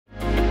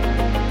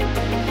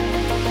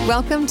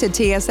Welcome to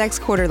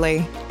TSX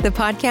Quarterly, the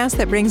podcast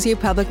that brings you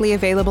publicly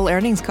available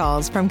earnings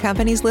calls from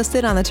companies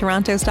listed on the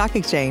Toronto Stock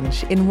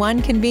Exchange in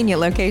one convenient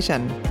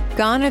location.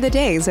 Gone are the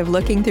days of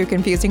looking through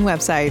confusing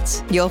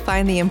websites. You'll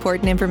find the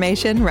important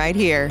information right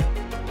here.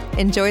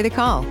 Enjoy the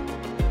call.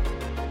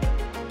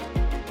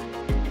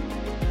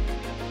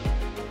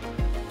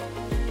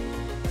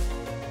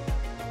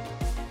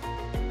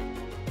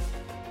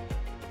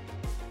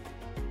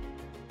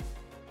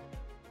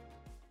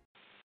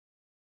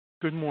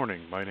 Good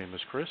morning. My name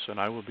is Chris, and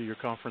I will be your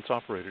conference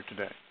operator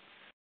today.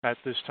 At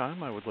this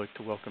time, I would like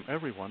to welcome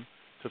everyone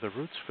to the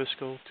Roots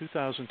Fiscal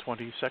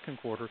 2020 second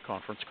quarter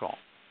conference call.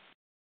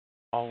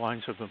 All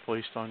lines have been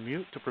placed on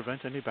mute to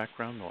prevent any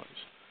background noise.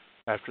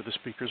 After the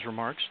speaker's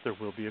remarks, there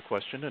will be a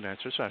question and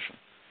answer session.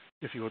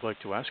 If you would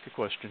like to ask a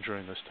question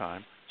during this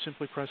time,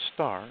 simply press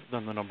star,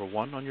 then the number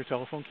 1 on your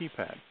telephone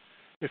keypad.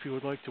 If you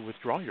would like to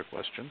withdraw your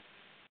question,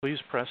 please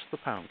press the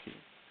pound key.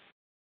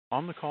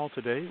 On the call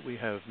today, we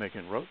have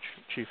Meghan Roach,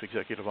 Chief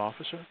Executive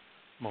Officer,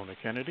 Mona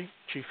Kennedy,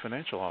 Chief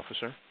Financial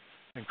Officer,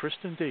 and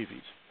Kristen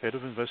Davies, Head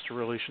of Investor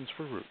Relations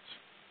for Roots.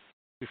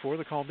 Before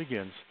the call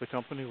begins, the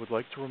company would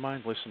like to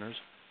remind listeners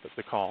that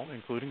the call,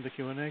 including the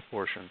Q&A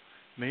portion,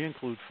 may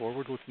include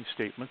forward-looking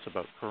statements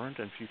about current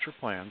and future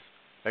plans,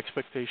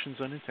 expectations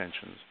and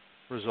intentions,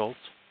 results,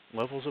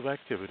 levels of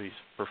activities,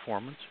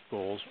 performance,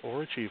 goals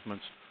or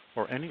achievements,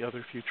 or any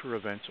other future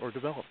events or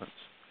developments.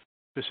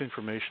 This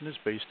information is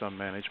based on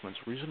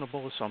management's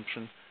reasonable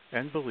assumption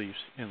and beliefs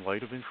in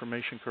light of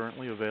information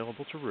currently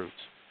available to Roots,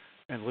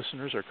 and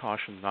listeners are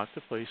cautioned not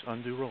to place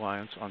undue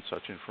reliance on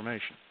such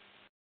information.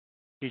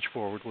 Each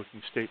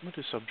forward-looking statement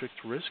is subject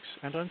to risks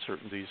and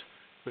uncertainties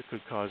that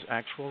could cause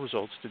actual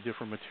results to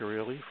differ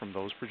materially from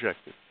those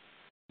projected.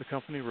 The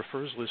company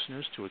refers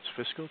listeners to its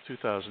fiscal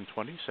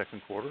 2020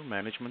 second quarter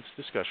management's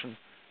discussion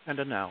and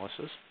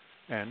analysis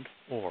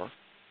and/or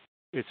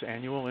its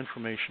annual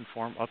information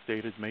form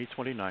updated May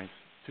 29,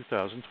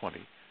 2020,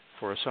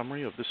 for a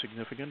summary of the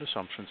significant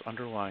assumptions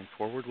underlying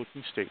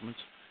forward-looking statements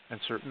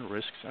and certain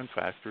risks and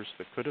factors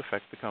that could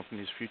affect the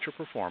company's future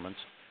performance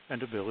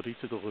and ability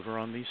to deliver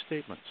on these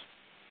statements.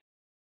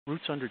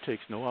 Roots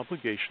undertakes no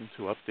obligation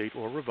to update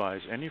or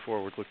revise any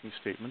forward-looking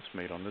statements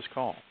made on this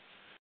call.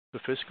 The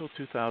fiscal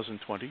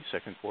 2020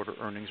 second quarter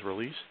earnings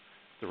release,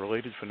 the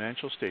related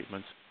financial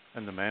statements,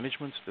 and the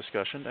management's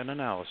discussion and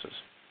analysis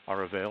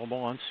are available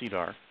on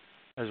SEDAR,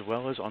 as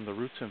well as on the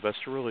Roots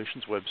Investor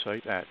Relations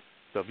website at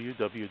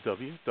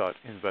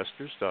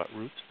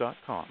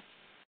www.investors.roots.com.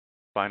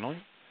 Finally,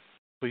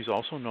 please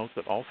also note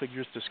that all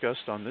figures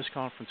discussed on this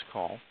conference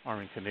call are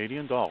in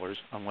Canadian dollars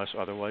unless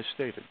otherwise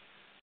stated.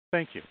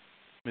 Thank you.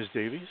 Ms.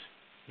 Davies,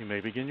 you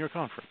may begin your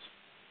conference.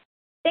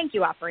 Thank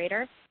you,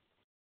 operator.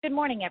 Good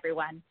morning,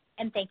 everyone,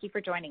 and thank you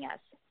for joining us.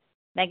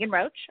 Meghan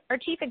Roach, our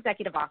Chief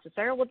Executive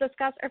Officer, will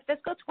discuss our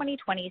fiscal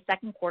 2020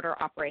 second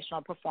quarter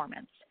operational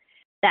performance.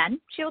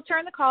 Then, she will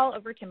turn the call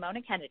over to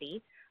Mona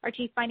Kennedy, our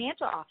Chief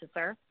Financial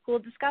Officer, who will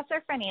discuss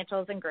our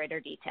financials in greater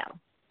detail,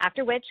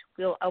 after which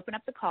we will open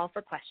up the call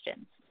for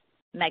questions.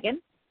 Meghan?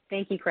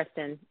 Thank you,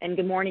 Kristen, and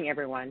good morning,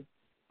 everyone.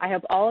 I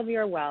hope all of you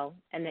are well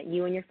and that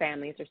you and your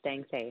families are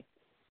staying safe.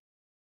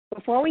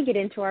 Before we get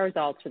into our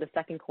results for the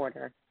second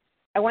quarter,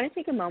 I want to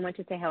take a moment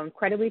to say how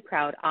incredibly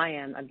proud I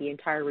am of the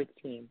entire Roots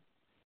team.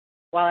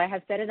 While I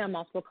have said it on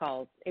multiple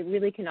calls, it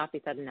really cannot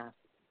be said enough.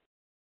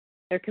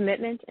 Their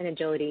commitment and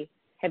agility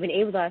have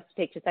enabled us to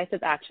take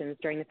decisive actions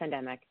during the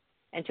pandemic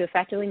and to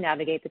effectively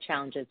navigate the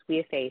challenges we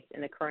have faced in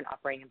the current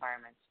operating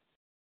environment.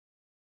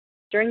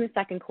 During the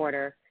second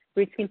quarter,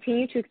 Roots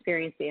continued to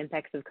experience the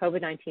impacts of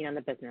COVID-19 on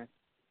the business.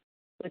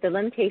 With the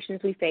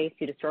limitations we faced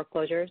due to store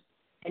closures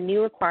and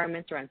new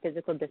requirements around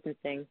physical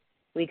distancing,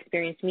 we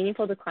experienced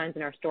meaningful declines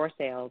in our store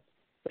sales,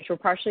 which were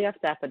partially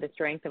offset by the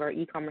strength of our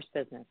e-commerce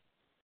business.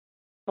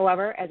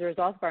 However, as a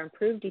result of our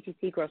improved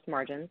DTC gross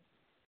margins,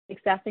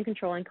 success in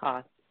controlling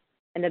costs,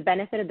 and the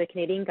benefit of the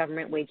Canadian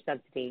government wage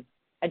subsidy,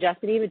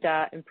 Adjusted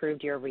EBITDA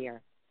improved year over year.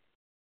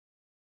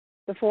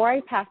 Before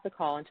I pass the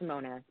call on to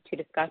Mona to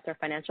discuss our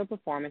financial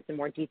performance in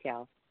more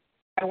detail,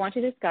 I want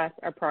to discuss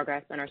our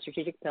progress on our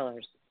strategic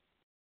pillars.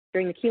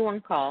 During the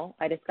Q1 call,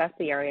 I discussed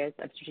the areas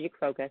of strategic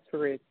focus for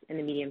Roots in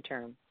the medium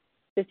term.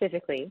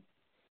 Specifically,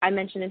 I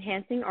mentioned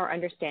enhancing our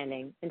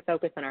understanding and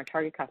focus on our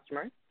target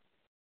customer,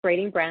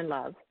 creating brand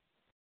love,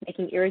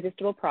 making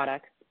irresistible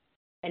products,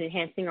 and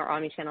enhancing our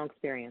omnichannel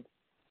experience,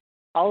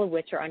 all of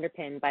which are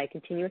underpinned by a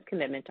continuous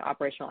commitment to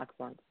operational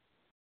excellence.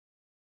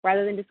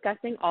 Rather than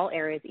discussing all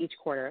areas each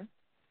quarter,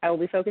 I will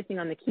be focusing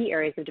on the key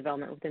areas of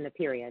development within the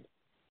period.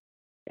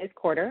 This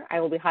quarter, I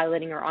will be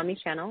highlighting our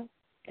omnichannel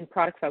and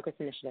product-focused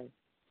initiatives.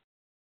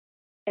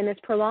 In this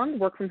prolonged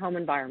work-from-home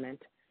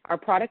environment, our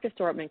product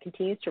assortment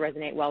continues to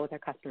resonate well with our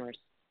customers.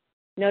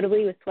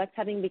 Notably, with sweats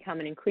having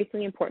become an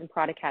increasingly important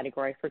product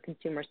category for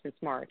consumers since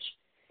March,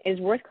 it is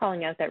worth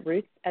calling out that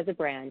Roots as a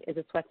brand is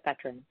a sweats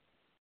veteran.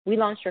 We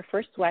launched our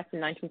first sweats in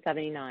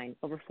 1979,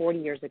 over 40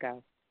 years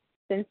ago.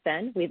 Since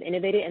then, we've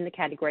innovated in the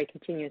category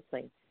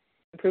continuously,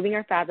 improving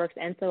our fabrics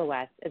and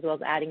silhouettes, as well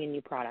as adding in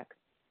new products.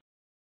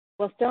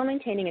 While still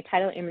maintaining a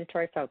tight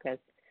inventory focus,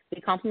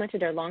 We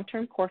complemented our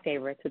long-term core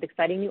favorites with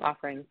exciting new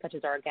offerings such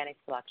as our organic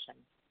selection.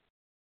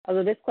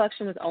 Although this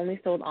collection was only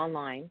sold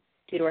online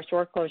due to our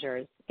store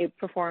closures, it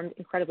performed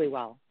incredibly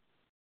well.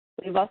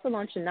 We've also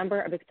launched a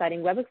number of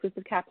exciting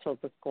web-exclusive capsules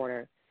this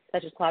quarter,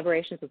 such as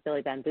collaborations with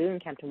Billy Bamboo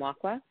and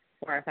Kamptawakwa,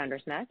 where our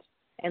founders met,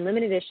 and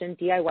limited edition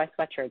DIY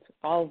sweatshirts,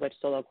 all of which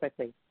sold out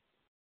quickly.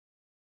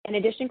 In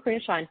addition,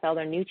 Karina Scheinfeld,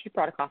 our new Chief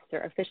Product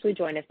Officer, officially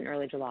joined us in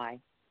early July,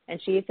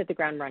 and she has hit the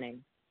ground running.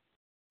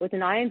 With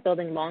an eye on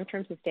building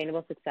long-term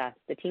sustainable success,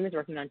 the team is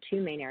working on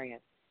two main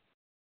areas.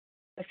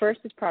 The first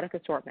is product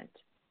assortment.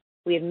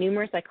 We have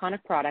numerous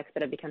iconic products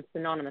that have become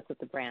synonymous with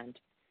the brand,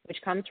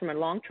 which comes from a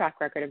long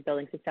track record of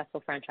building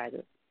successful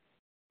franchises.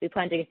 We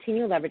plan to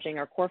continue leveraging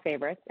our core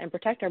favorites and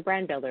protect our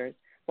brand builders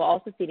while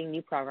also seeding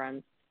new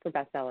programs for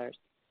bestsellers.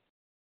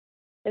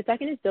 The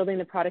second is building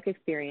the product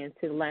experience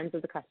through the lens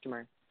of the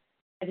customer.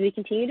 As we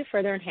continue to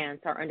further enhance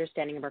our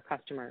understanding of our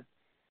customer,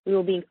 we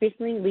will be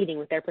increasingly leading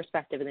with their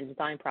perspective in the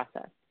design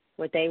process.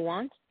 What they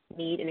want,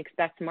 need, and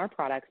expect from our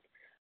products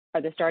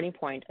are the starting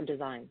point of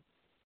design.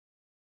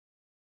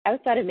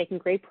 Outside of making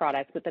great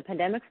products, with the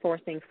pandemic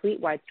forcing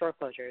fleet-wide store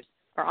closures,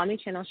 our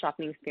omnichannel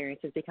shopping experience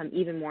has become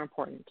even more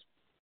important.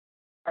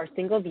 Our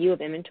single view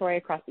of inventory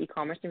across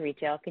e-commerce and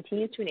retail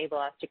continues to enable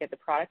us to get the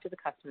product to the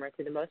customer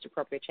through the most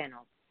appropriate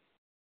channels.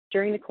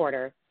 During the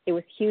quarter, it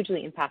was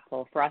hugely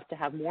impactful for us to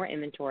have more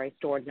inventory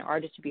stored in our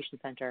distribution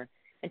center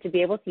and to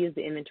be able to use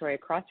the inventory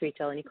across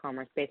retail and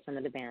e-commerce based on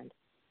the demand.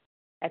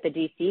 At the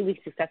DC,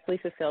 we successfully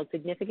fulfilled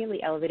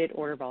significantly elevated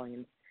order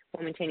volumes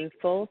while maintaining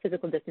full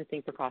physical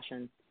distancing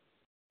precautions.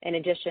 In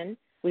addition,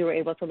 we were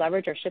able to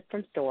leverage our ship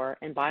from store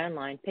and buy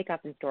online, pick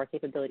up in store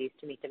capabilities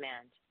to meet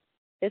demand.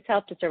 This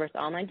helped to service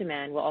online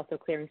demand while also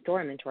clearing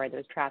store inventory that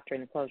was trapped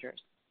during the closures.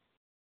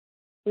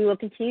 We will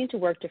continue to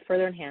work to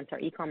further enhance our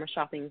e-commerce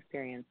shopping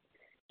experience,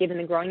 given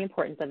the growing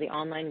importance of the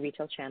online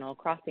retail channel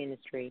across the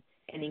industry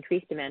and the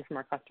increased demand from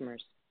our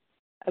customers.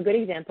 A good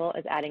example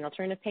is adding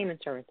alternative payment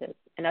services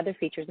and other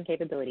features and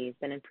capabilities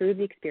that improve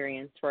the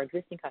experience for our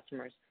existing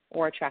customers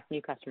or attract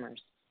new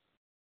customers.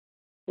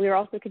 We are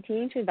also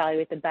continuing to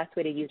evaluate the best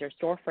way to use our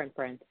store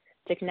footprint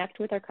to connect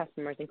with our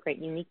customers and create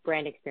unique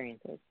brand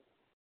experiences.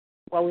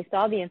 While we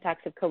saw the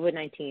impacts of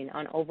COVID-19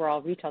 on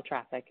overall retail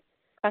traffic,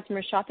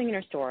 customers shopping in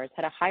our stores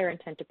had a higher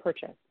intent to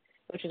purchase,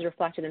 which is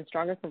reflected in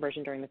stronger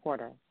conversion during the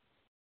quarter.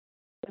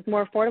 With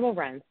more affordable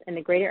rents and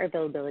the greater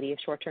availability of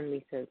short-term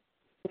leases,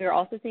 we are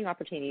also seeing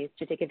opportunities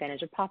to take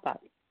advantage of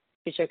pop-ups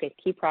to showcase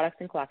key products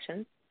and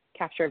collections,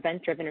 capture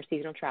event-driven or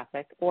seasonal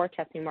traffic, or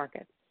test new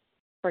markets.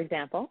 For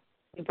example,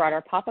 we brought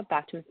our pop-up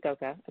back to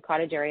Muskoka, a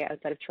cottage area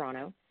outside of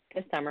Toronto,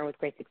 this summer with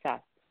great success.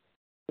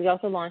 We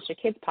also launched a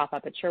kids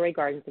pop-up at Sherway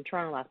Gardens in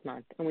Toronto last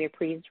month, and we are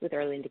pleased with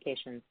early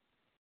indications.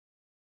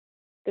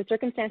 The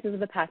circumstances of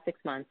the past 6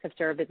 months have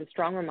served as a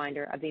strong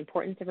reminder of the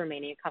importance of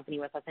remaining a company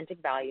with authentic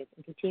values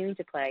and continuing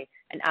to play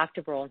an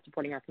active role in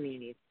supporting our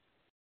communities.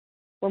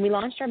 When we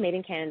launched our Made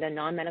in Canada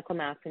non-medical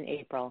masks in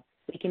April,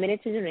 we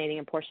committed to donating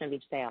a portion of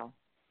each sale.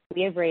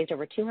 We have raised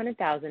over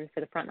 $200,000 for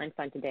the Frontline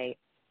Fund to date,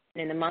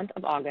 and in the month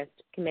of August,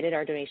 committed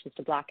our donations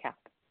to Black Cap.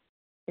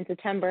 In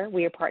September,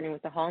 we are partnering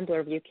with the Holland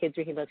Bloorview Kids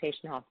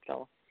Rehabilitation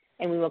Hospital,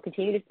 and we will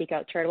continue to seek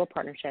out charitable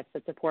partnerships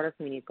that support our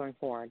communities going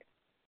forward.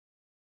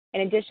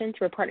 In addition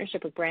to a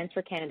partnership with Brands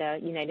for Canada,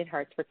 United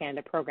Hearts for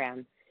Canada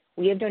program,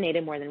 we have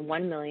donated more than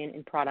 $1 million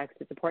in products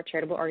to support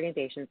charitable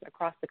organizations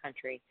across the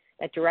country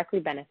that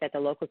directly benefit the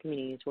local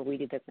communities where we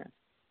do business.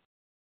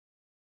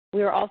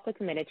 We are also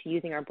committed to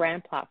using our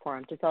brand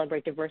platform to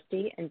celebrate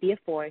diversity and be a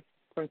voice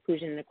for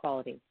inclusion and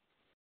equality.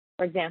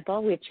 For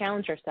example, we have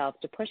challenged ourselves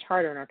to push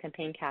harder in our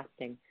campaign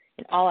casting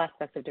in all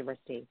aspects of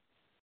diversity.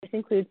 This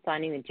includes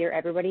signing the Dear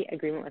Everybody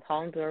agreement with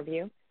Holland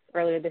Bloorview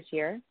earlier this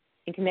year,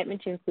 and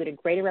commitment to include a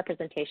greater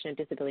representation of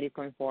disabilities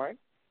going forward.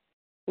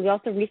 We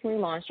also recently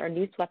launched our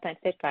new Sweatpant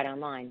Fit Guide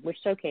online, which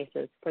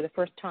showcases, for the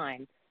first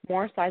time,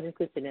 more size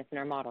inclusiveness in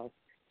our models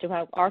to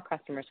help our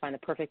customers find the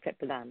perfect fit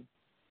for them.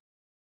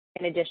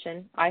 In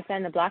addition, I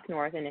signed the Black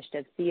North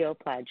Initiative CEO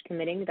pledge,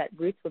 committing that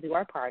Roots will do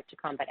our part to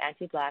combat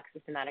anti-Black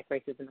systematic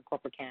racism in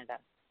corporate Canada.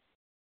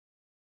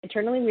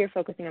 Internally, we are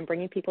focusing on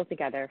bringing people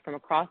together from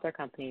across our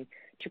company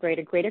to create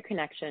a greater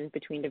connection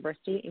between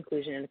diversity,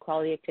 inclusion, and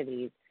equality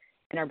activities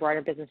in our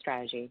broader business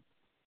strategy.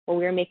 While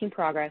we are making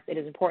progress, it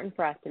is important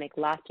for us to make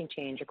lasting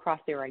change across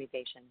the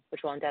organization,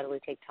 which will undoubtedly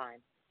take time.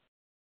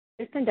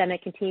 This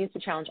pandemic continues to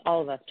challenge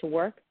all of us to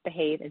work,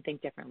 behave, and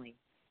think differently.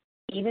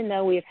 Even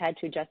though we have had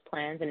to adjust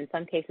plans and in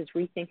some cases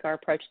rethink our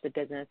approach to the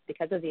business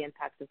because of the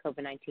impacts of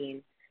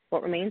COVID-19,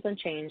 what remains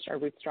unchanged are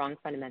Roots' strong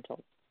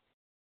fundamentals.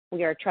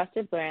 We are a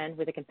trusted brand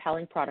with a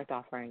compelling product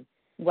offering,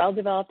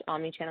 well-developed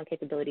omnichannel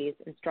capabilities,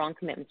 and strong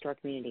commitments to our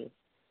communities.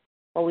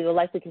 While we will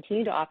likely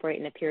continue to operate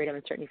in a period of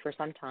uncertainty for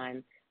some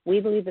time, we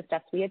believe the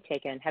steps we have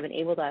taken have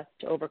enabled us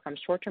to overcome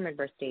short-term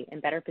adversity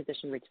and better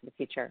position Roots for the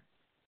future.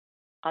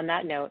 On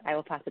that note, I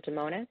will pass it to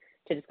Mona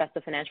to discuss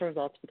the financial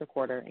results for the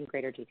quarter in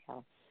greater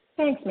detail.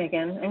 Thanks,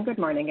 Megan, and good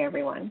morning,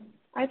 everyone.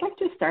 I'd like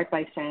to start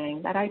by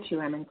saying that I,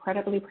 too, am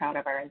incredibly proud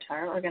of our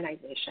entire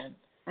organization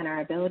and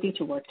our ability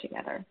to work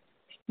together.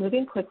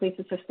 moving quickly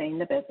to sustain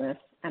the business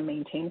and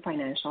maintain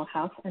financial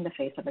health in the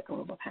face of a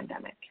global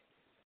pandemic.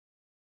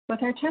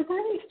 With our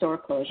temporary store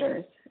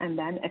closures and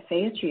then a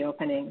phased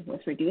reopening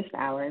with reduced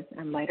hours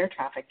and lighter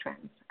traffic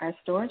trends, our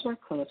stores were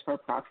closed for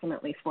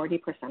approximately 40%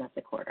 of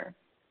the quarter.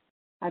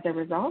 As a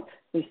result,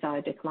 we saw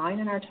a decline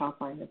in our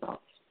top-line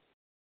results.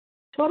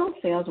 Total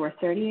sales were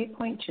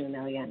 $38.2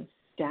 million,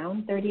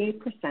 down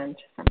 38%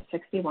 from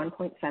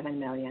 $61.7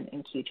 million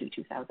in Q2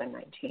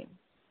 2019.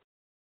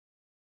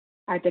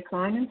 Our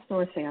decline in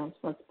store sales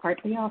was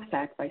partly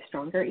offset by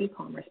stronger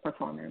e-commerce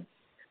performance,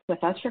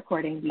 with us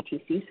recording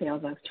DTC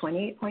sales of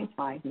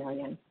 $28.5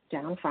 million,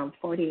 down from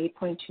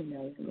 $48.2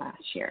 million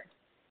last year.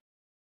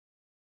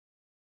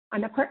 On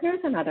the partners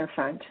and other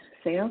front,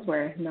 sales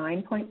were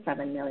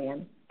 $9.7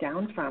 million,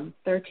 down from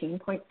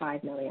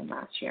 $13.5 million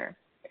last year.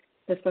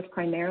 This was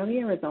primarily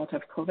a result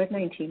of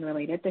COVID-19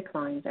 related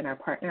declines in our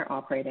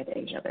partner-operated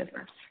Asia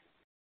business.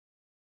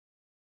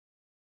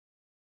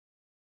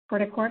 For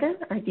the quarter,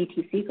 our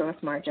DTC gross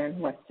margin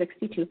was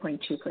 62.2%,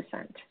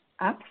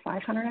 up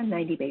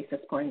 590 basis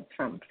points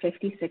from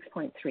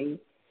 56.3%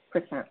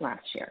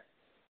 last year.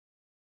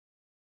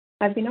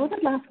 As we noted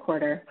last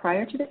quarter,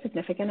 prior to the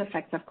significant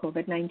effects of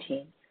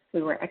COVID-19,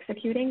 we were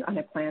executing on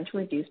a plan to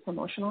reduce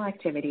promotional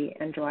activity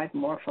and drive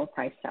more full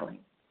price selling.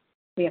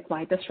 We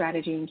applied the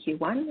strategy in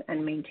Q1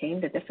 and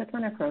maintained a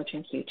disciplined approach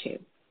in Q2.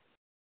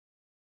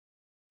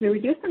 We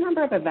reduced the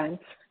number of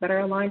events that are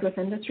aligned with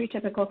industry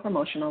typical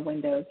promotional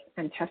windows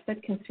and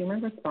tested consumer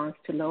response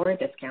to lower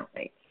discount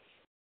rates.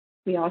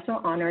 We also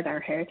honored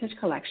our heritage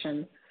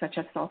collections, such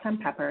as salt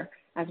and pepper,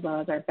 as well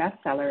as our best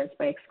sellers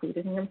by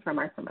excluding them from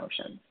our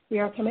promotions. We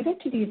are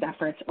committed to these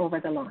efforts over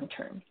the long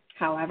term.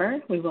 However,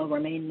 we will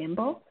remain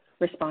nimble,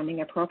 responding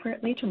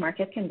appropriately to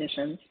market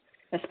conditions,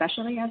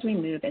 especially as we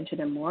move into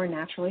the more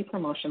naturally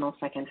promotional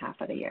second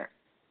half of the year.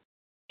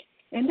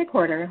 In the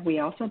quarter, we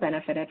also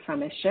benefited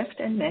from a shift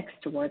in mix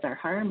towards our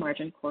higher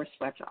margin core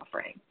sweats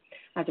offering,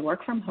 as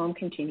work from home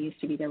continues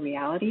to be the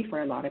reality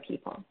for a lot of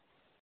people.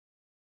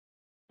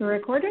 We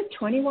recorded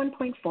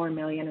 $21.4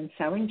 million in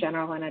selling,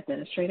 general, and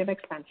administrative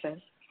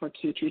expenses for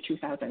Q2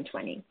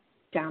 2020,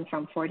 down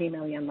from $40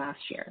 million last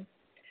year.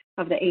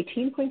 Of the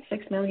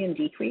 $18.6 million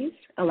decrease,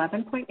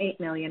 $11.8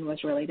 million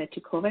was related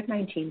to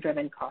COVID-19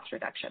 driven cost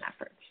reduction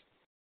efforts.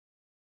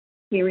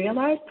 We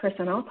realized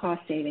personnel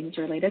cost savings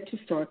related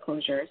to store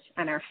closures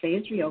and our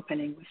phased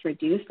reopening with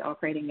reduced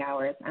operating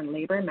hours and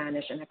labor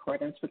managed in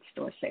accordance with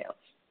store sales.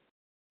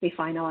 We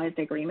finalized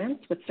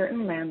agreements with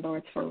certain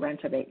landlords for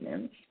rent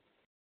abatements,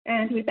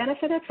 and we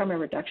benefited from a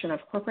reduction of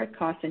corporate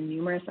costs in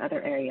numerous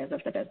other areas of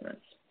the business.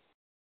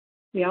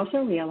 We also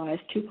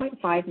realized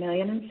 $2.5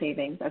 million in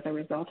savings as a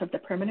result of the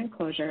permanent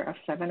closure of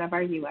 7 of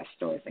our U.S.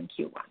 stores in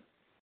Q1.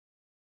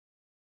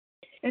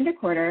 In the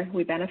quarter,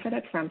 we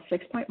benefited from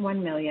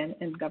 $6.1 million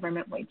in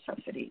government wage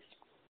subsidies.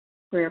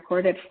 We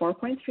recorded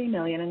 $4.3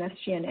 million in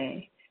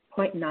SG&A,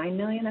 $0.9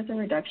 million as a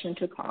reduction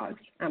to COGS,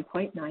 and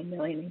 $0.9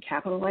 million in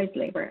capitalized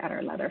labor at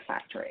our leather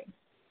factory.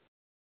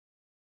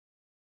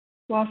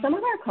 While some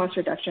of our cost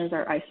reductions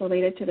are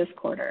isolated to this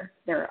quarter,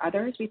 there are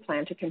others we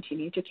plan to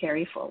continue to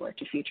carry forward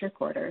to future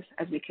quarters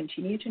as we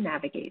continue to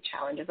navigate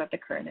challenges of the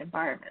current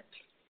environment.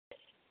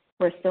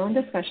 We're still in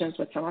discussions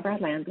with some of our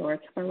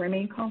landlords, but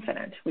remain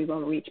confident we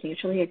will reach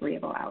mutually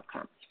agreeable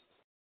outcomes.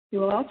 We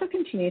will also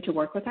continue to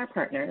work with our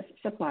partners,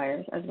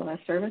 suppliers, as well as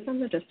service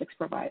and logistics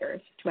providers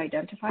to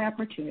identify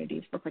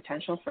opportunities for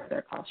potential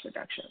further cost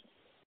reductions.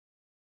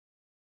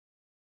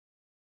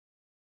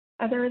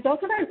 As a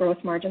result of our gross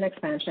margin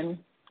expansion,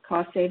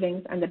 cost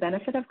savings, and the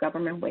benefit of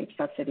government wage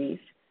subsidies,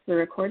 we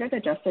recorded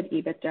adjusted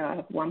EBITDA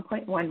of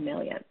 $1.1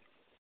 million.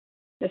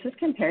 This is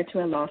compared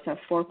to a loss of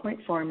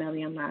 $4.4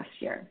 million last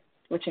year,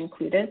 which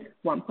included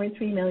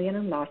 $1.3 million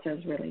in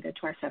losses related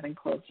to our 7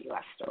 closed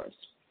U.S. stores.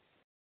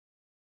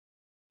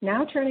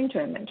 Now turning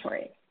to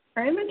inventory.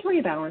 Our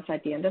inventory balance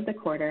at the end of the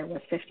quarter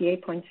was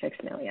 $58.6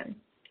 million,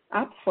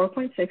 up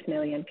 $4.6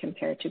 million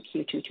compared to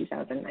Q2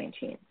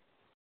 2019.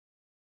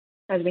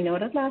 As we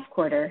noted last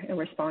quarter, in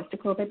response to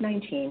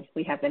COVID-19,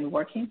 we have been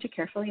working to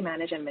carefully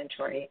manage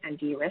inventory and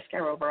de-risk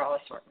our overall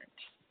assortment.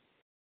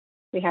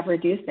 We have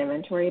reduced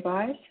inventory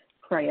buys,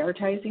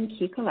 prioritizing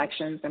key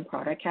collections and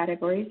product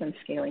categories and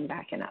scaling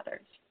back in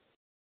others.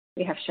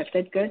 We have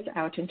shifted goods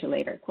out into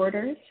later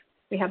quarters.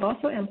 We have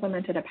also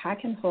implemented a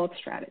pack and hold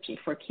strategy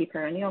for key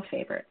perennial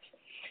favorites,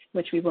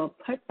 which we will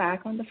put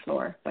back on the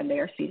floor when they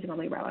are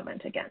seasonally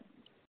relevant again.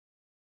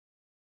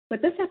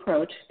 With this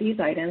approach,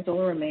 these items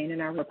will remain in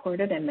our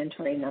reported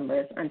inventory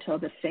numbers until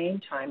the same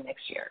time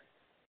next year.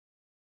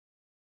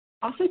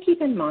 Also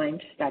keep in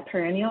mind that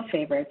perennial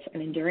favorites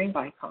and enduring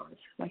icons,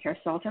 like our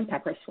salt and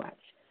pepper sweats,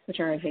 which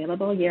are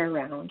available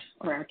year-round,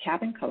 or our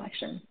cabin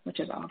collection, which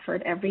is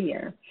offered every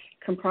year,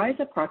 comprise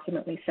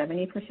approximately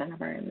 70%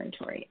 of our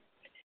inventory,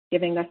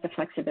 giving us the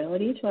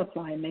flexibility to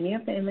apply many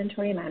of the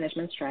inventory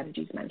management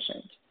strategies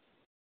mentioned.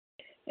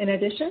 In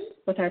addition,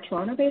 with our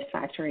Toronto-based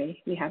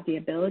factory, we have the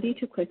ability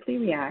to quickly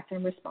react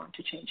and respond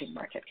to changing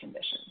market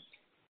conditions.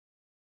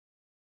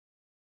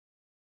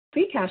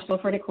 Free cash flow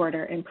for the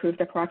quarter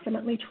improved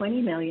approximately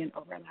 $20 million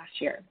over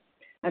last year.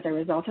 as a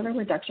result of a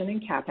reduction in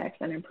CapEx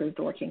and improved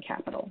working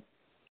capital.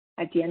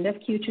 At the end of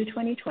Q2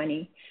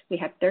 2020, we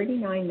had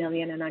 $39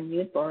 million in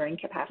unused borrowing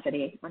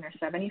capacity on our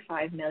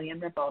 $75 million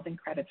revolving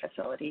credit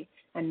facility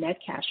and net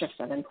cash of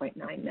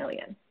 $7.9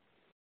 million.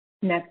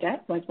 Net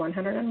debt was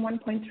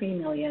 $101.3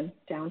 million,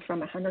 down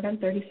from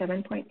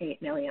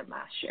 $137.8 million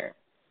last year.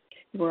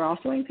 We were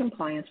also in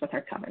compliance with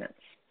our covenants.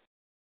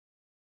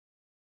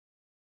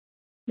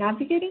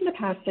 Navigating the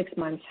past 6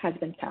 months has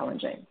been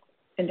challenging.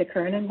 In the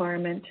current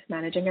environment,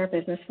 managing our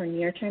business for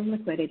near-term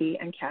liquidity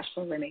and cash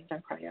flow remains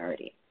our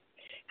priority.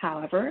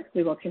 However,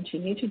 we will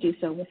continue to do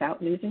so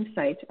without losing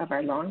sight of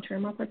our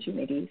long-term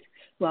opportunities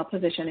while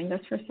positioning us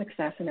for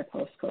success in a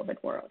post-COVID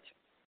world.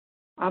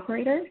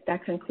 Operator,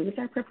 that concludes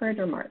our prepared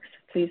remarks.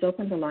 Please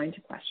open the line to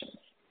questions.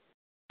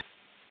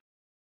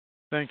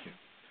 Thank you.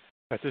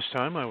 At this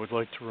time, I would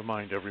like to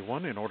remind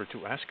everyone, in order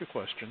to ask a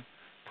question,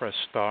 press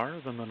star,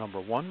 then the number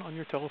 1 on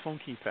your telephone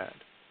keypad.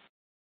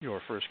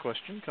 Your first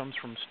question comes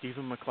from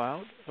Stephen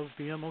MacLeod of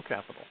BMO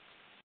Capital.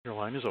 Your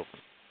line is open.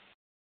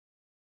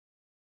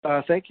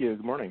 Thank you.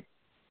 Good morning.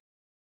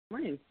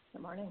 Morning.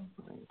 Good morning.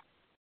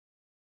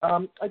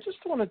 I just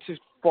wanted to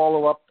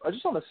follow up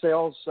just on the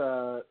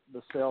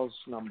sales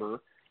number.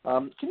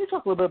 Can you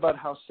talk a little bit about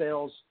how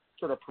sales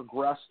sort of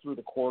progressed through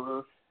the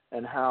quarter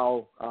and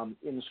how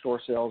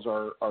in-store sales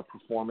are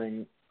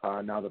performing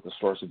now that the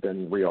stores have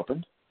been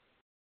reopened?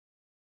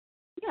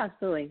 Yeah,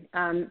 absolutely.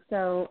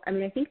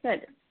 I think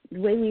that the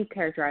way we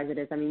characterize it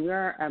is, we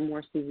are a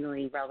more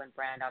seasonally relevant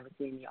brand,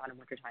 obviously, in the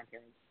autumn-winter time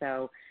period.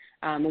 So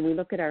when we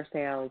look at our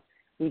sales,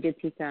 we did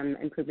see some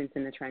improvements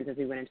in the trends as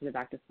we went into the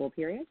back-to-school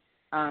period.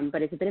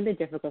 But it's been a bit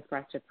difficult for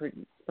us to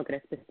look at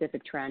a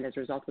specific trend as a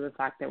result of the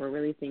fact that we're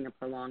really seeing a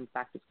prolonged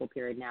back-to-school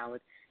period now,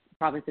 with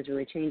provinces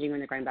really changing when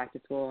they're going back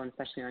to school, and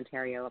especially in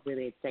Ontario,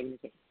 really it's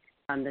stagnating,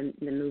 then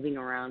moving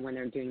around when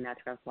they're doing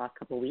that throughout the last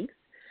couple of weeks.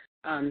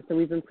 So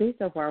we've been pleased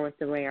so far with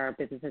the way our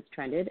business has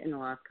trended in the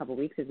last couple of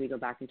weeks as we go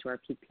back into our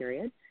peak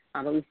period.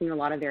 But we've seen a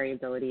lot of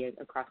variability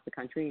across the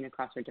country and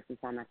across our different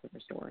formats of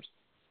our stores.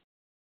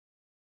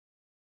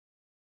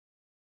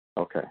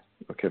 Okay,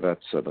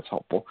 that's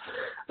helpful.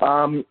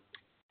 And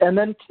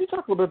then can you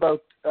talk a little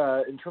bit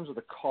about, in terms of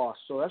the cost?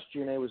 So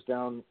SG&A was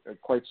down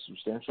quite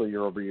substantially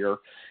year over year.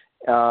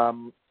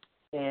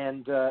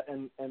 And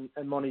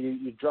Mona,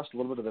 you addressed a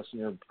little bit of this in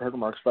your prepared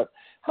remarks, but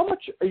how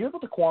much are you able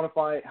to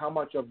quantify how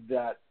much of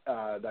that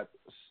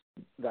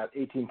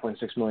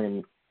 $18.6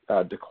 million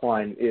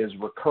decline is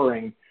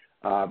recurring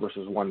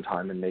versus one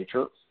time in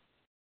nature,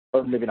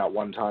 or maybe not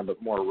one time,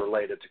 but more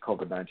related to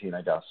COVID-19,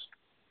 I guess?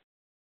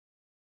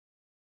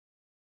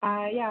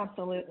 Yeah,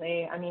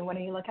 absolutely. When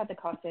you look at the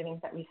cost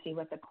savings that we see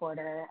with the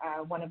quarter,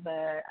 one of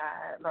the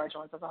large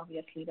ones is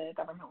obviously the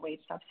government wage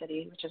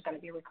subsidy, which is going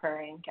to be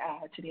recurring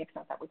to the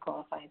extent that we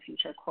qualify in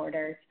future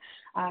quarters.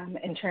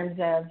 In terms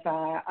of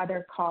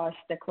other costs,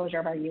 the closure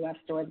of our U.S.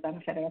 stores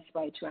benefited us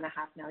by $2.5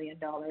 million.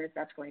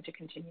 That's going to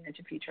continue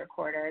into future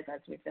quarters,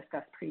 as we've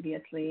discussed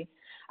previously.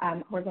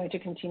 We're going to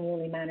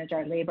continually manage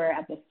our labor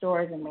at the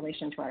stores in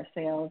relation to our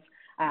sales,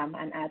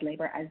 and add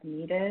labor as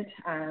needed.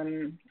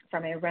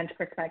 From a rent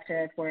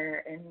perspective, we're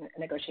in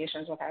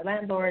negotiations with our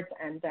landlords,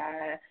 and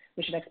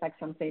we should expect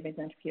some savings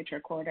in future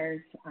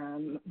quarters,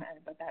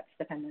 but that's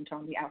dependent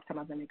on the outcome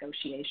of the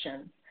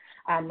negotiations.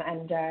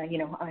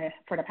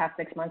 For the past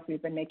 6 months,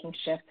 we've been making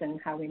shifts in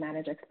how we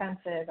manage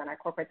expenses and our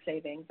corporate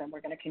savings, and we're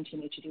going to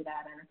continue to do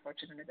that and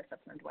approach it in a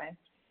disciplined way.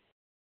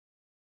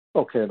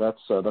 Okay, that's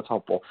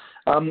helpful.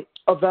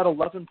 Of that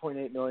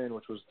 $11.8 million,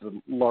 which was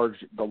the large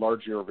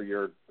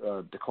year-over-year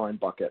decline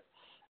bucket,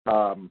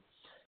 are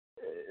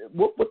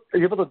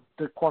you able to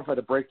quantify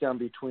the breakdown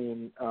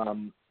between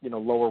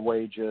lower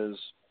wages,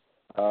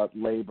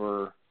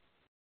 labor,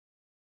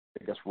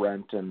 I guess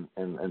rent, and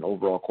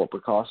overall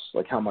corporate costs?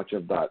 Like how much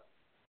of that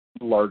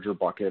larger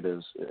bucket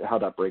is how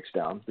that breaks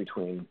down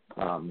between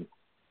some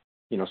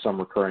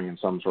recurring and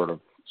some sort of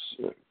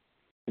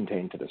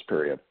contained to this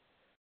period?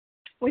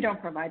 We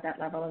don't provide that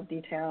level of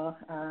detail,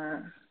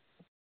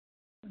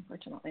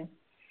 unfortunately.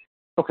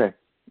 Okay,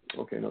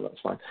 no,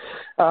 that's fine.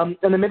 And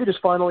then maybe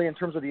just finally, in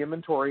terms of the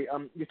inventory,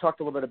 you talked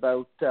a little bit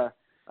about, I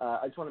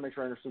just want to make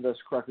sure I understood this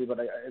correctly, but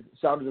it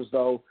sounded as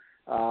though,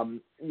 a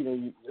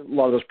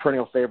lot of those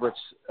perennial favorites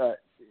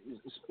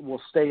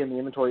will stay in the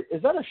inventory.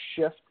 Is that a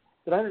shift?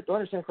 Do I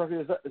understand correctly?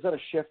 Is that a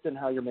shift in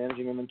how you're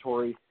managing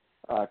inventory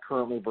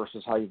currently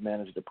versus how you've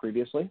managed it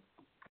previously?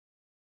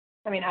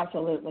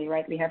 Absolutely,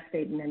 right. We have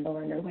stayed nimble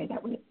in the way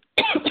that we,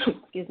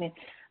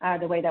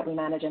 the way that we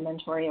manage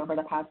inventory over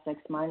the past 6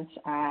 months,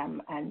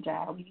 and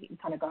we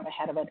kind of got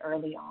ahead of it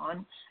early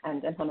on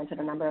and implemented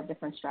a number of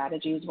different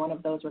strategies. One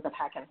of those was a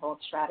pack and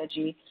hold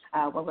strategy,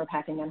 where we're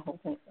packing and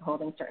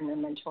holding certain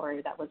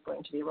inventory that was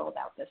going to be rolled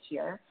out this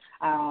year,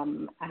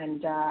 and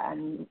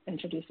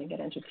introducing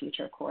it into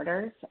future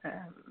quarters.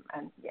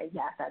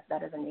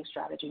 That is a new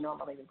strategy.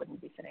 Normally we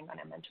wouldn't be sitting on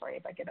inventory,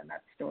 but given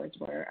that stores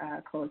were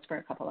closed for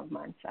a couple of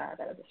months, that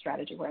is a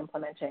strategy we're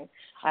implementing.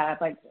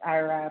 But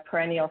our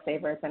perennial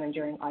favorites and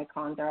enduring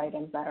icons or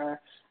items that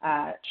are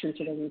true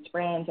to the Roots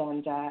brand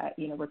and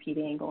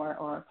repeating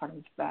or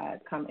kind of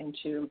come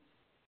into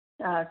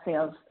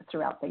sales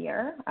throughout the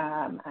year,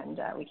 and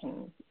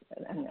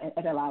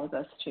it allows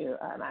us to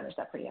manage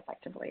that pretty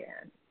effectively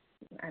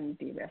and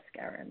de-risk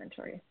our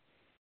inventory.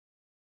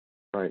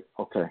 Right.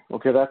 Okay.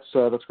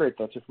 That's great.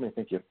 That's it for me.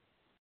 Thank you.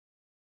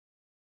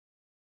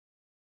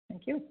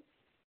 Thank you.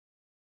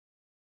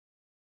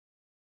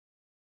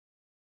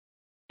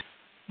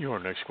 Your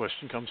next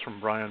question comes from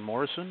Brian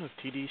Morrison of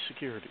TD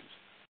Securities.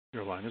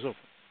 Your line is open.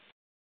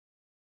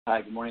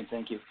 Hi, good morning.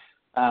 Thank you.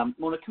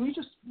 Mona, can we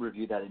just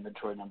review that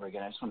inventory number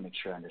again? I just want to make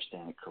sure I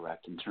understand it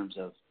correct in terms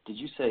of, did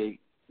you say,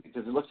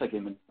 because it looks like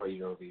inventory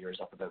year over year is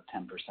up about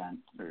 10%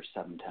 or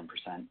 7-10%.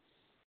 Did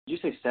you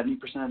say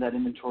 70% of that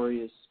inventory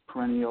is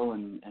perennial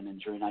and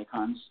enduring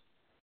icons?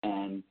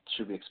 And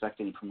should we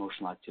expect any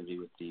promotional activity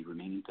with the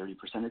remaining 30%?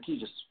 Or can you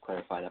just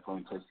clarify that for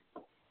me, please?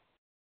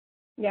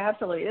 Yeah,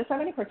 absolutely. The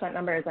 70%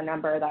 number is a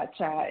number that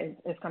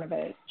is kind of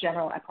a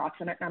general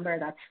approximate number.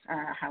 That's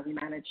how we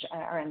manage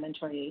our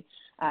inventory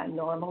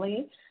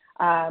normally.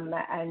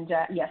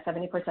 Yes,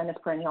 70% is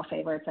perennial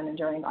favorites and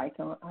enduring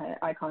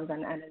icons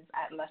and is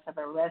at less of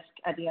a risk.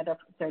 The other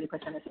 30%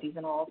 is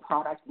seasonal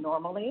product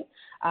normally.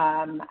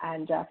 From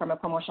a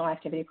promotional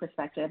activity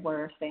perspective,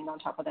 we're staying on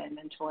top of the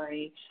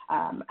inventory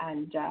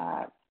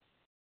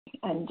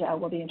and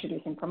we'll be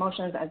introducing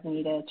promotions as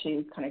needed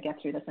to kind of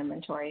get through this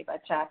inventory.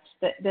 But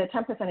the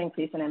 10%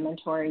 increase in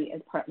inventory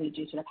is partly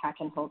due to the pack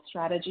and hold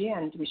strategy,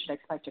 and we should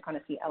expect to kind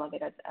of see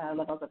elevated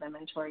levels of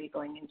inventory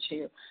going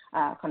into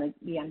kind of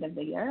the end of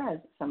the year as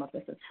some of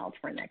this is held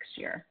for next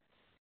year.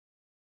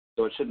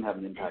 So it shouldn't have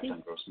an impact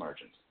on gross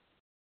margins?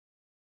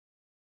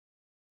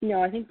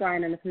 No, I think,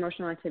 Brian, on the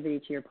promotional activity,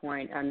 to your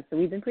point, so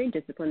we've been pretty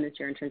disciplined this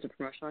year in terms of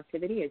promotional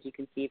activity, as you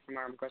can see from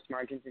our gross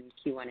margins in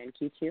Q1 and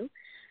Q2.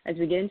 As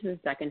we get into the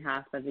second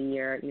half of the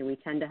year, we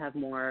tend to have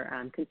more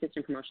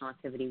consistent promotional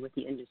activity with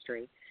the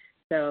industry.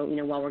 So,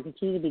 while we're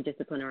continuing to be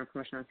disciplined in our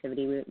promotional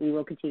activity, we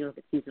will continue to look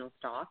at seasonal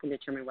stock and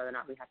determine whether or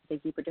not we have to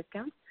take deeper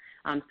discounts.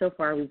 So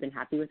far, we've been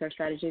happy with our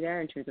strategy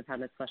there in terms of how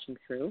that's flushing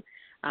through.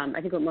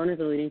 I think what Mona's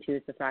alluding to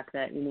is the fact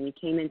that when we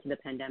came into the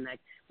pandemic,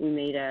 we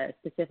made a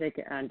specific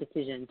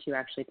decision to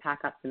actually pack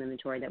up some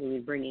inventory that we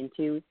would bring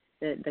into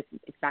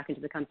back into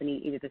the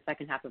company either the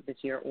second half of this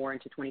year or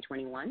into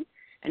 2021.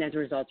 And as a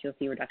result, you'll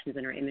see reductions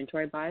in our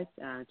inventory buys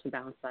to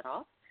balance that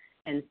off.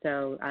 And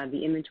so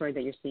the inventory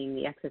that you're seeing,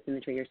 the excess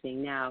inventory you're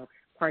seeing now,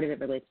 part of it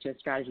relates to a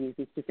strategy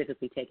we've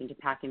specifically taken to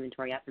pack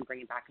inventory up and bring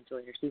it back into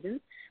later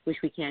seasons, which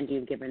we can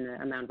do given the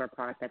amount of our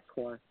product that's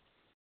core.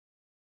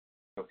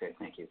 Okay,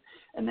 thank you.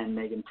 And then,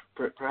 Megan,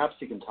 perhaps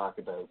you can talk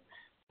about,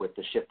 with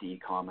the shift to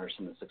e-commerce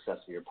and the success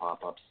of your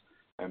pop-ups,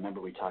 I remember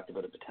we talked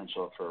about a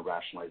potential for a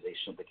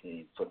rationalization of the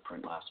Canadian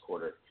footprint last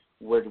quarter.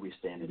 Where do we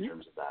stand in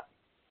terms of that?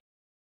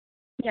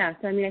 Yeah,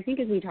 so I think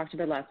as we talked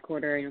about last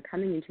quarter,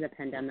 coming into the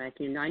pandemic,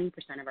 90%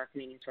 of our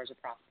Canadian stores are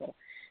profitable.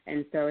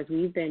 And so as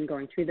we've been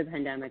going through the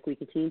pandemic, we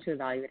continue to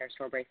evaluate our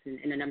store base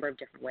in a number of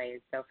different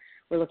ways. So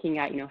we're looking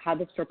at, how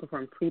the store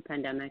performed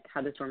pre-pandemic,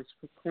 how the store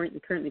is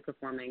currently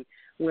performing,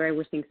 where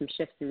we're seeing some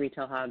shifts in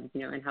retail hubs,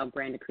 and how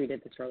brand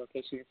accretive the store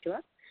location is to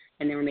us.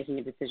 And then we're making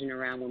a decision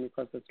around when we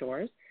close those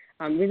stores.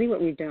 Really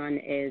what we've done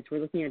is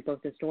we're looking at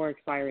both the store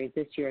expiries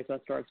this year as well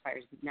as store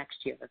expiries next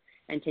year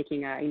and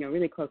taking a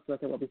really close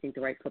look at what we think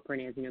the right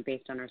footprint is,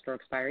 based on our store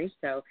expiries.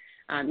 So,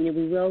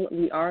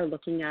 we are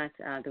looking at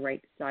the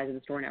right size of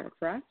the store network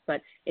for us,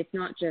 but it's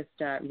not just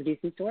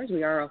reducing stores.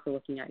 We are also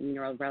looking at,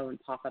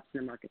 relevant pop-ups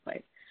in the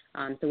marketplace.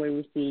 So where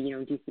we see,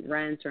 decent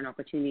rents or an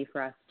opportunity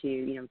for us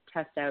to,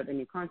 test out a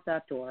new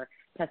concept or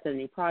test out a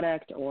new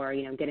product or,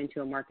 get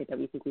into a market that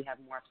we think we have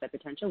more upside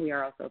potential, we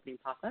are also opening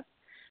pop-ups.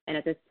 And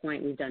at this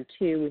point, we've done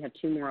 2. We have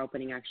 2 more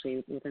opening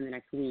actually within the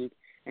next week.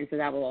 And so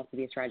that will also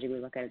be a strategy we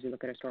look at as we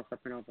look at our store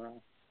footprint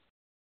overall.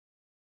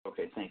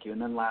 Okay, thank you.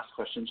 And then last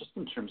question, just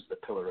in terms of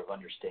the pillar of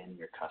understanding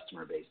your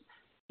customer base,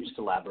 can you just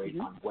elaborate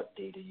on what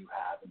data you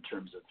have in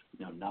terms of,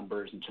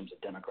 numbers, in terms of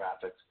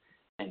demographics,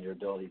 and your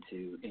ability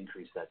to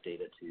increase that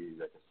data to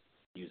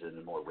use it in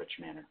a more rich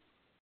manner?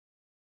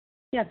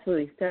 Yeah,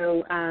 absolutely.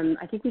 So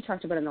I think we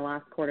talked about in the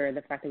last quarter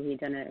the fact that we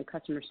had done a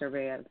customer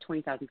survey of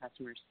 20,000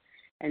 customers.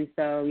 And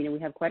so, we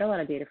have quite a lot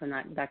of data from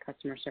that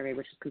customer survey,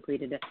 which was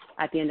completed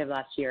at the end of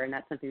last year, and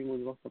that's something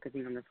we will be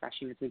focusing on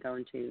refreshing as we go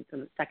into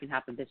the second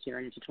half of this year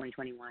and into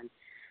 2021.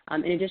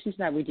 In addition to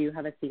that, we do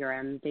have a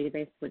CRM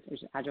database, which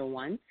is Agile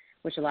One,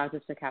 which allows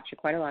us to capture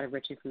quite a lot of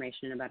rich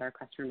information about our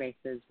customer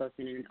bases, both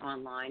in an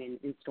online and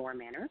in-store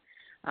manner.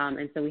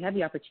 And so we have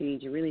the opportunity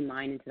to really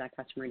mine into that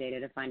customer data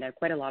to find out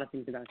quite a lot of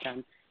things about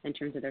them in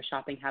terms of their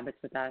shopping habits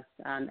with us,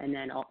 and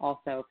then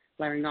also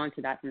layering on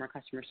to that from our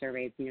customer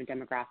surveys,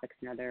 demographics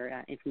and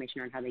other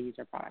information on how they use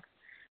our products.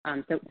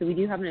 So we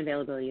do have an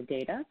availability of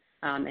data,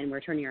 and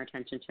we're turning our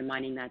attention to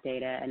mining that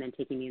data and then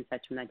taking the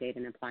insights from that data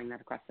and applying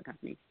that across the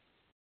company.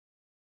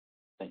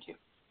 Thank you.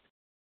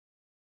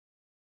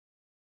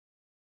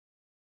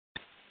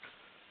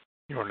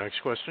 Your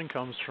next question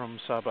comes from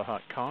Sabahat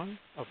Khan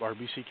of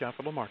RBC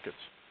Capital Markets.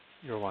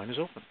 Your line is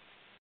open.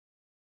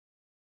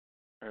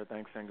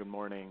 Thanks, and good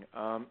morning.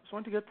 Just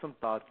wanted to get some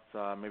thoughts,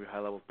 maybe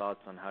high-level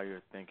thoughts on how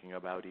you're thinking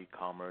about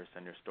e-commerce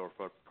and your store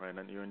footprint.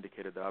 And you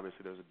indicated that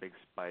obviously there was a big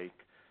spike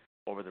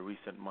over the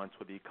recent months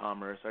with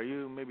e-commerce. Are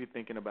you maybe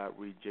thinking about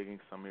rejigging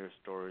some of your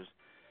stores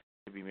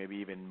to be maybe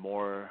even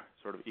more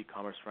sort of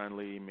e-commerce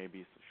friendly,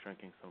 maybe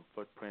shrinking some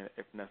footprint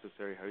if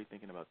necessary? How are you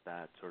thinking about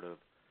that sort of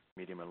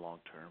medium and long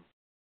term?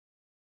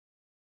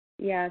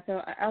 Yeah,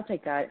 so I'll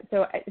take that.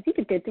 So I think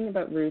the good thing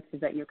about Roots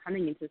is that you're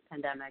coming into this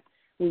pandemic,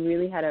 we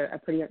really had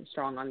a pretty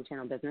strong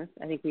omnichannel business.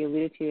 I think we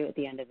alluded to at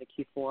the end of the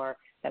Q4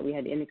 that we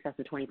had in excess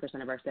of 20%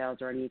 of our sales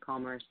already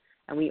e-commerce,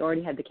 and we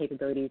already had the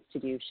capabilities to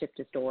do ship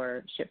to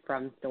store, ship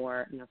from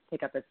store,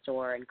 pick up at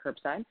store and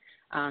curbside.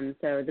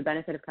 So the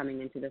benefit of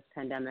coming into this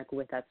pandemic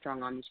with that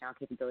strong omnichannel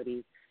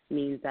capabilities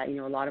means that,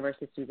 a lot of our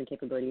systems and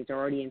capabilities are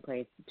already in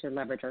place to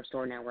leverage our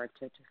store network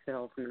to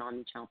fill from an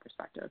omnichannel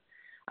perspective.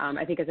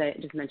 I think as I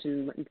just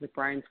mentioned with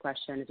Brian's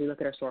question, as we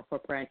look at our store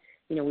footprint,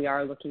 we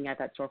are looking at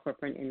that store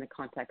footprint in the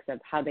context of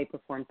how they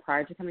performed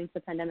prior to coming to the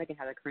pandemic and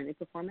how they're currently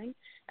performing.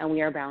 And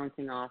we are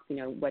balancing off,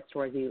 what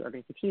stores we are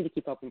going to continue to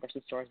keep open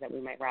versus stores that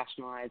we might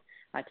rationalize,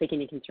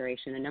 taking into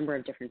consideration a number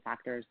of different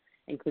factors,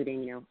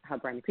 including, how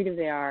brand accretive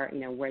they are,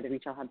 where the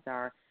retail hubs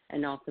are,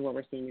 and also what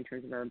we're seeing in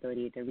terms of our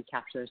ability to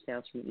recapture those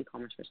sales from an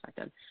e-commerce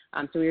perspective.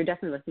 So we are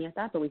definitely looking at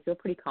that, but we feel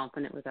pretty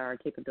confident with our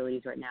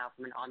capabilities right now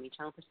from an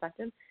omni-channel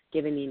perspective,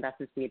 given the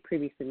investments we had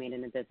previously made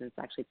in the business,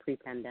 actually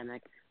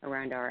pre-pandemic,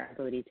 around our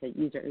ability to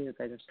use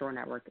our store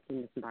network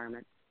in this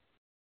environment.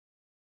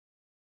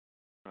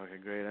 Okay,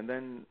 great. And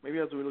then maybe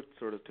as we look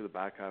sort of to the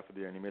back half of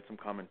the year, and you made some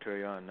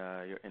commentary on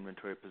your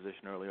inventory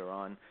position earlier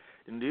on,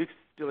 and do you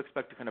still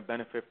expect to kind of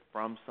benefit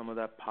from some of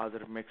that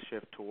positive mix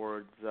shift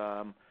towards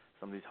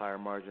some of these higher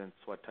margin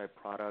sweat type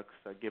products,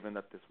 given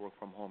that this work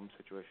from home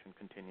situation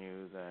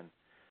continues and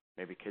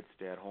maybe kids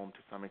stay at home to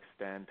some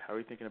extent? How are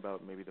you thinking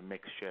about maybe the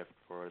mix shift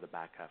for the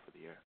back half of the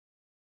year?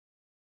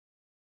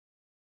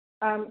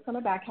 From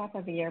a back half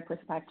of the year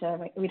perspective,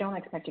 we don't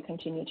expect to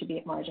continue to be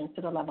at margins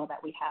to the level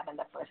that we have in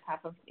the first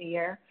half of the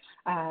year.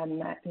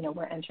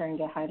 We're entering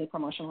the highly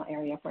promotional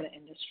area for the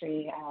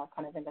industry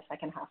kind of in the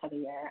second half of the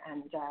year,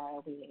 and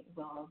we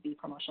will be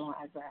promotional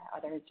as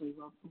others we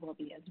will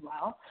be as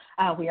well.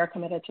 We are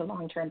committed to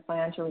long-term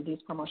plan to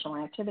reduce promotional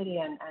activity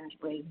and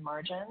raise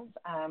margins.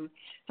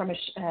 From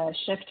a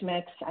shift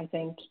mix, I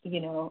think,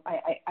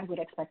 I would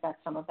expect that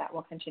some of that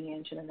will continue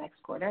into the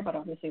next quarter, but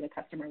obviously the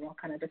customer will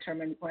kind of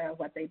determine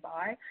what they buy.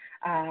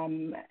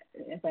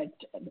 But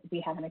we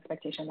have an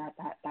expectation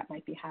that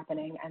might be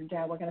happening, and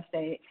we're going to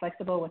stay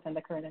flexible within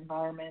the current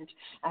environment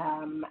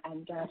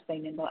and stay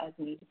nimble as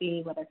need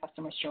be, whether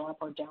customers show up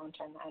or don't,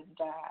 and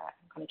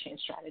kind of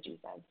change strategies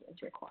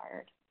as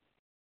required.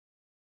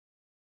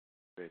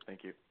 Great,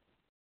 thank you.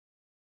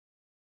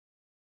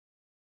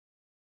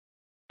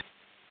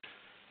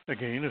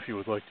 Again, if you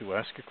would like to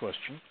ask a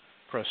question,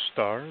 press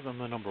star, then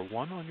the number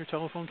 1 on your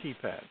telephone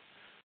keypad.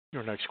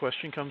 Your next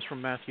question comes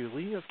from Matthew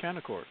Lee of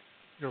Canaccord.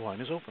 Your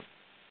line is open.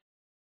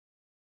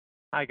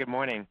 Hi, good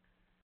morning.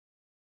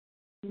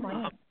 Good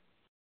morning.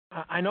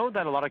 I know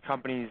that a lot of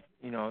companies,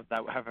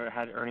 that have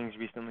had earnings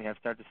recently have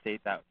started to state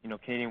that,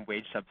 Canadian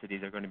wage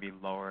subsidies are going to be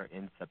lower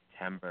in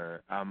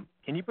September.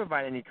 Can you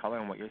provide any color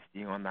on what you're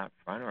seeing on that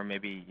front, or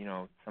maybe,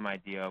 some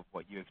idea of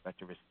what you expect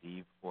to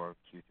receive for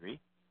Q3?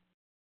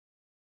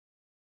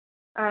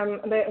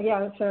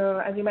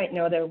 So as you might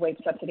know, the wage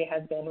subsidy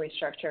has been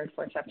restructured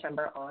for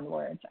September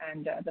onwards,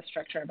 and the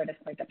structure of it is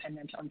quite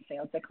dependent on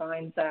sales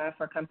declines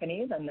for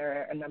companies, and there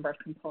are a number of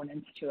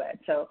components to it.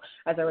 So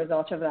as a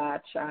result of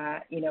that,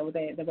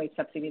 the wage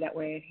subsidy that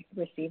we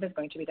receive is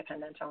going to be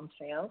dependent on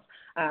sales.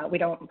 We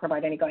don't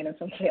provide any guidance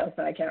on sales,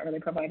 so I can't really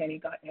provide any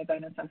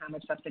guidance on how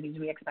much subsidies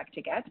we expect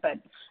to get, but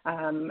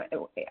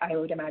I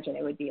would imagine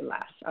it would be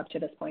less. Up to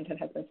this point, it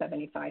has been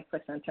 75%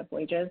 of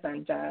wages,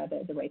 and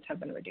the rates have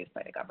been reduced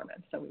by the government.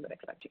 So we would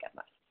expect to get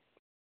less.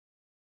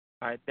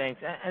 All right, thanks.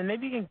 And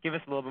maybe you can give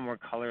us a little bit more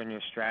color in your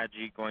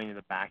strategy going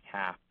into the back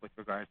half with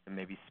regards to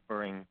maybe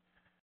spurring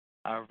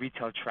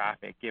retail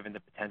traffic, given the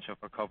potential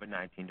for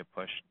COVID-19 to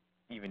push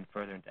even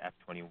further into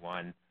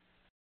F21.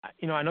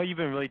 I know you've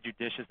been really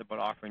judicious about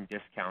offering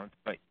discounts,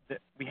 but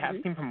we have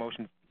seen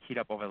promotions heat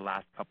up over the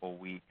last couple of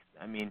weeks.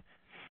 I mean,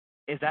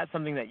 is that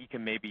something that you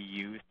can maybe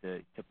use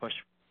to push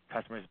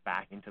customers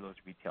back into those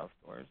retail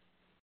stores?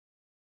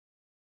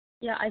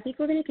 Yeah, I think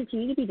we're going to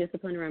continue to be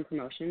disciplined around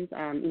promotions.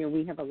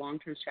 We have a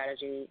long-term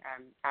strategy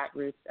at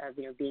Roots of,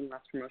 being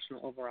less promotional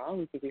overall.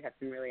 We think we have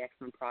some really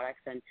excellent products,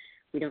 and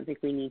we don't think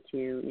we need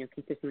to,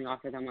 consistently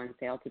offer them on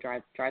sale to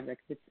drive the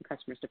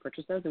customers to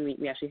purchase those. And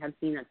we actually have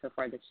seen that so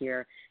far this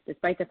year,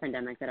 despite the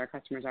pandemic, that our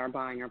customers are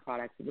buying our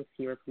products with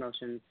fewer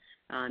promotions,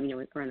 around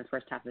the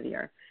first half of the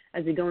year.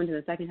 As we go into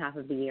the second half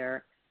of the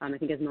year, I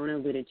think as Mona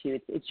alluded to,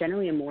 it's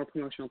generally a more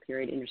promotional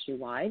period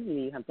industry-wide.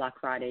 You have Black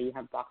Friday, you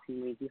have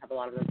Boxing Week, you have a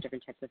lot of those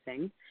different types of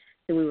things.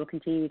 So we will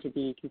continue to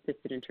be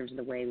consistent in terms of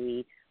the way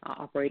we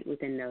operate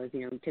within those,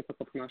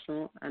 typical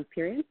promotional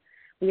periods.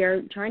 We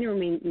are trying to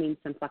remain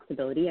some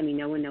flexibility. I mean,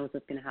 no one knows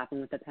what's going to happen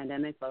with the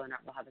pandemic, whether or not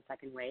we'll have a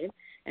second wave.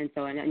 And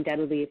so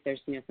undoubtedly, if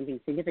there's something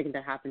significant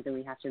that happens and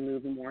we have to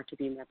move more to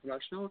be more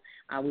promotional,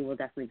 we will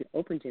definitely be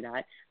open to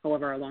that.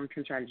 However, our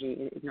long-term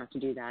strategy is not to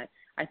do that.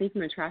 I think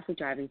from a traffic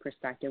driving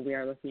perspective, we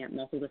are looking at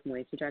multiple different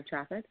ways to drive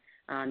traffic,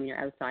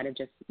 outside of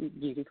just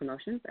using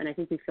promotions. And I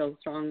think we feel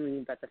strongly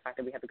about the fact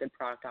that we have a good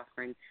product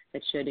offering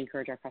that should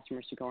encourage our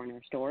customers to go in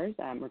our stores,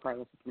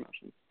 regardless of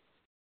promotions.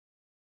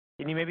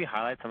 Can you maybe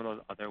highlight some of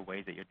those other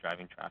ways that you're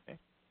driving traffic?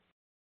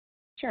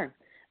 Sure.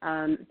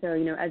 So,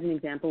 as an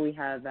example, we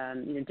have,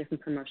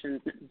 different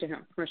promotions,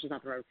 different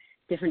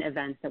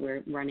events that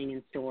we're running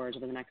in stores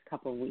over the next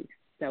couple of weeks.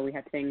 So we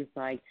have things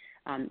like,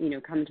 come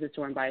to the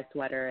store and buy a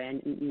sweater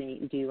and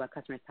do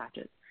customized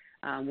patches.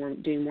 We're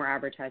doing more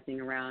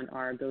advertising around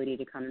our ability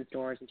to come in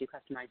stores and do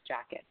customized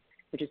jackets,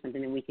 which is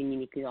something that we can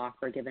uniquely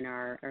offer given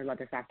our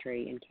leather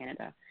factory in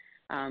Canada.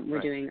 We're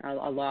doing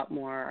a lot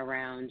more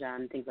around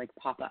things like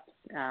pop-ups,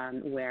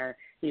 where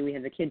we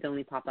have the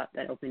kids-only pop-up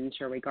that opened in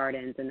Sherway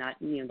Gardens, and that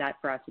that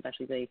for us is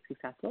actually really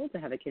successful to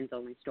have a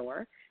kids-only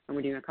store. And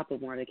we're doing a couple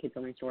more of the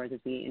kids-only stores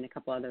in a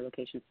couple other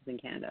locations in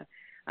Canada.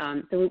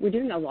 So we're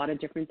doing a lot of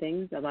different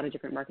things, a lot of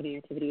different marketing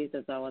activities,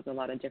 as well as a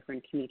lot of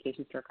different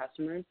communications to our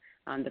customers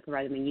that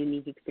provide them a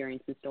unique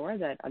experience in store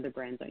that other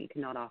brands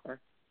cannot offer.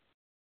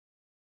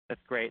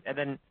 That's great. And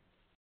then,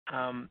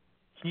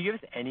 can you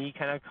give us any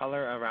kind of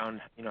color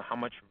around, how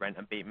much rent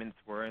abatements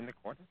were in the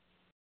quarter?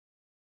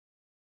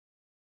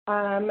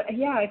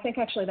 I think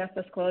actually that's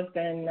disclosed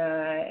in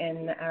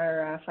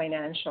our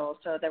financials.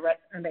 So the rent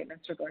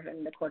abatements recorded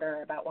in the quarter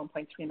are about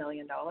 $1.3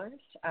 million.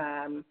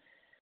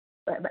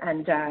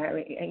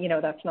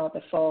 That's not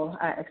the full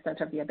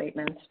extent of the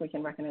abatements. We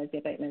can recognize the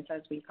abatements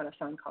as we kind of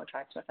sign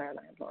contracts with our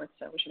landlords.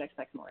 So we should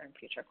expect more in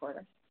future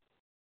quarters.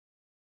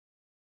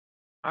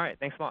 All right.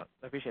 Thanks a lot.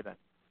 I appreciate that.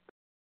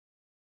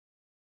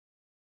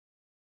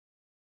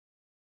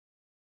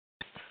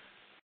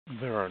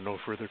 There are no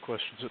further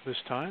questions at this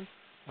time.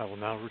 I will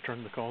now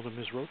return the call to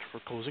Ms. Roach for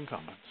closing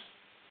comments.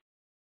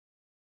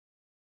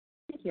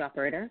 Thank you,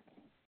 operator.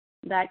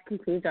 That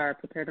concludes our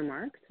prepared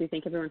remarks. We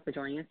thank everyone for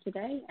joining us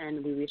today,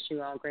 and we wish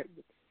you all a great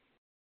week.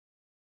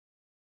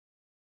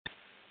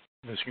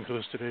 This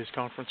concludes today's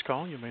conference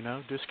call. You may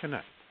now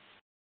disconnect.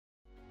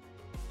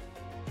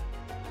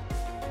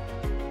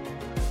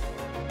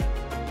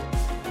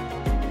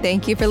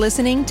 Thank you for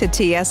listening to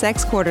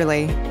TSX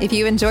Quarterly. If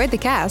you enjoyed the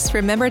cast,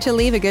 remember to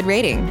leave a good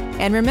rating.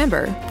 And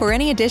remember, for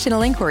any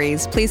additional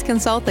inquiries, please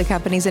consult the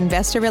company's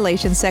investor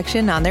relations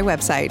section on their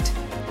website.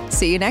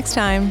 See you next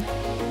time.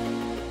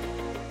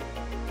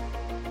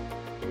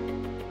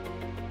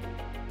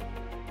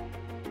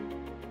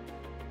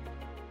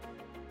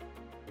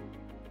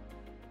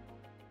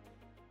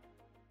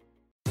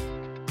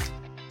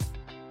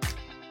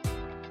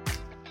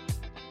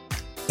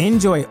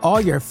 Enjoy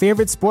all your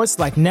favorite sports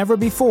like never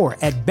before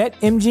at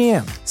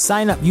BetMGM.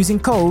 Sign up using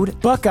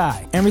code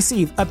Buckeye and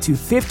receive up to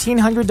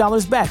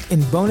 $1,500 back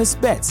in bonus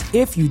bets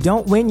if you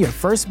don't win your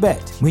first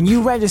bet. When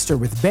you register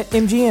with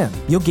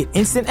BetMGM, you'll get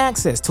instant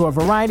access to a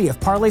variety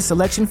of parlay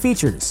selection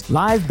features,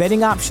 live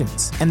betting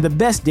options, and the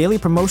best daily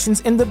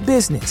promotions in the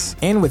business.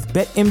 And with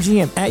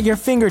BetMGM at your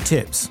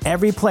fingertips,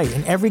 every play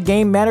and every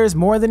game matters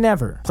more than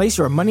ever. Place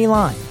your money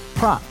line,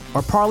 prop,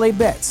 or parlay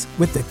bets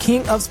with the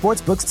king of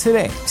sportsbooks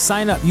today.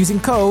 Sign up using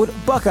code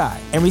Buckeye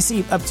and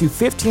receive up to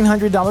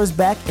 $1,500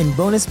 back in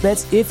bonus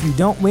bets if you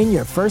don't win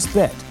your first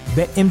bet.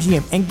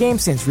 BetMGM and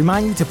GameSense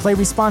remind you to play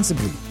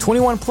responsibly.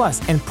 21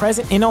 plus and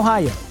present in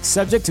Ohio,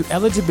 subject to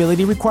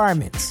eligibility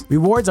requirements.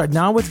 Rewards are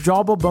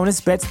non-withdrawable bonus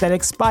bets that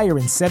expire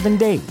in 7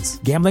 days.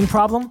 Gambling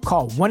problem?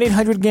 Call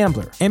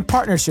 1-800-GAMBLER. In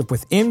partnership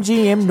with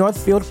MGM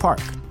Northfield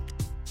Park.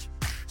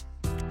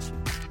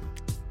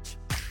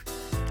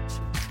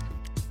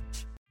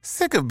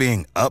 Sick of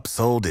being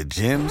upsold at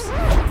gyms?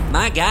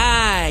 My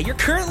guy, you're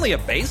currently a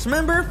base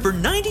member? For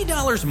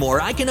 $90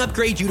 more, I can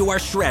upgrade you to our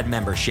Shred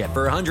membership.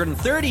 For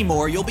 $130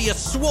 more, you'll be a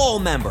Swole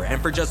member.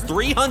 And for just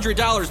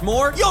 $300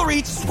 more, you'll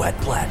reach Sweat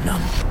Platinum.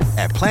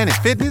 At Planet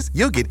Fitness,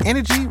 you'll get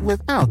energy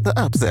without the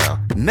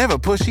upsell. Never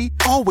pushy,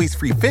 always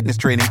free fitness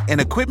training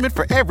and equipment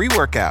for every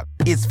workout.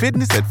 It's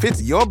fitness that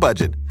fits your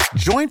budget.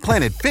 Join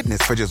Planet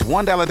Fitness for just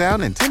 $1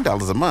 down and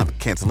 $10 a month.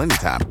 Cancel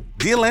anytime.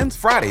 Deal ends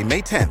Friday,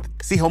 May 10th.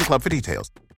 See Home Club for details.